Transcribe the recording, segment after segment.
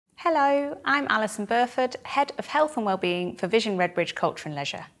Hello, I'm Alison Burford, Head of Health and Wellbeing for Vision Redbridge Culture and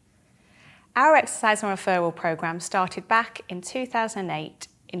Leisure. Our exercise and referral programme started back in 2008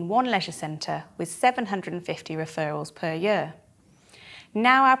 in one leisure centre with 750 referrals per year.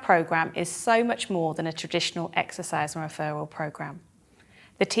 Now our programme is so much more than a traditional exercise and referral programme.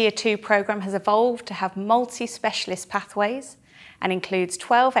 The Tier 2 programme has evolved to have multi-specialist pathways and includes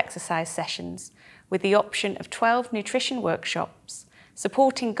 12 exercise sessions with the option of 12 nutrition workshops,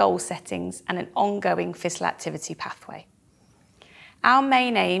 supporting goal settings and an ongoing physical activity pathway. Our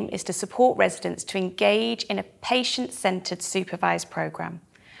main aim is to support residents to engage in a patient-centred supervised programme,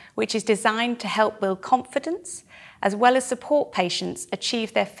 which is designed to help build confidence as well as support patients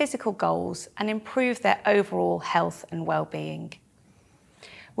achieve their physical goals and improve their overall health and well-being.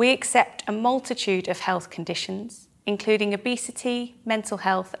 We accept a multitude of health conditions, including obesity, mental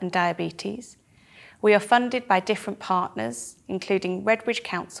health and diabetes. We are funded by different partners, including Redbridge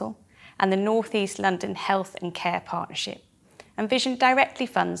Council and the North East London Health and Care Partnership, and Vision directly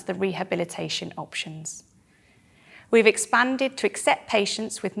funds the rehabilitation options. We've expanded to accept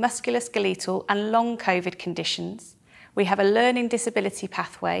patients with musculoskeletal and long COVID conditions. We have a learning disability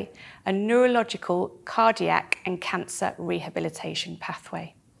pathway, a neurological, cardiac and cancer rehabilitation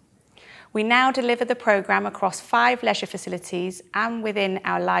pathway. We now deliver the programme across 5 leisure facilities and within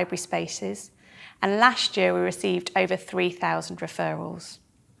our library spaces, and last year we received over 3,000 referrals.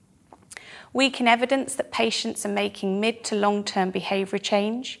 We can evidence that patients are making mid to long-term behaviour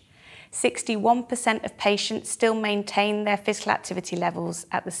change. 61% of patients still maintain their physical activity levels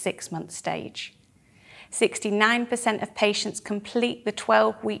at the 6-month stage. 69% of patients complete the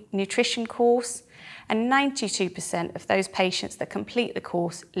 12-week nutrition course, and 92% of those patients that complete the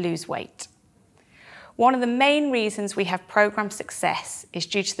course lose weight. One of the main reasons we have programme success is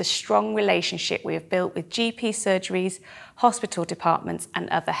due to the strong relationship we have built with GP surgeries, hospital departments and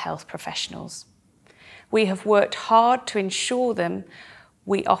other health professionals. We have worked hard to ensure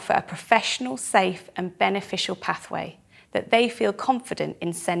we offer a professional, safe and beneficial pathway that they feel confident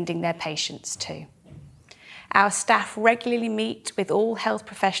in sending their patients to. Our staff regularly meet with all health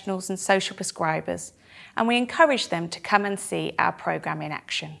professionals and social prescribers, and we encourage them to come and see our programme in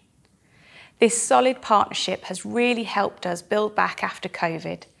action. This solid partnership has really helped us build back after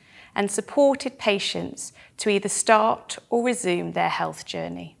COVID and supported patients to either start or resume their health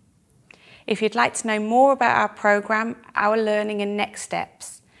journey. If you'd like to know more about our programme, our learning and next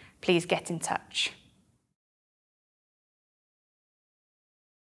steps, please get in touch.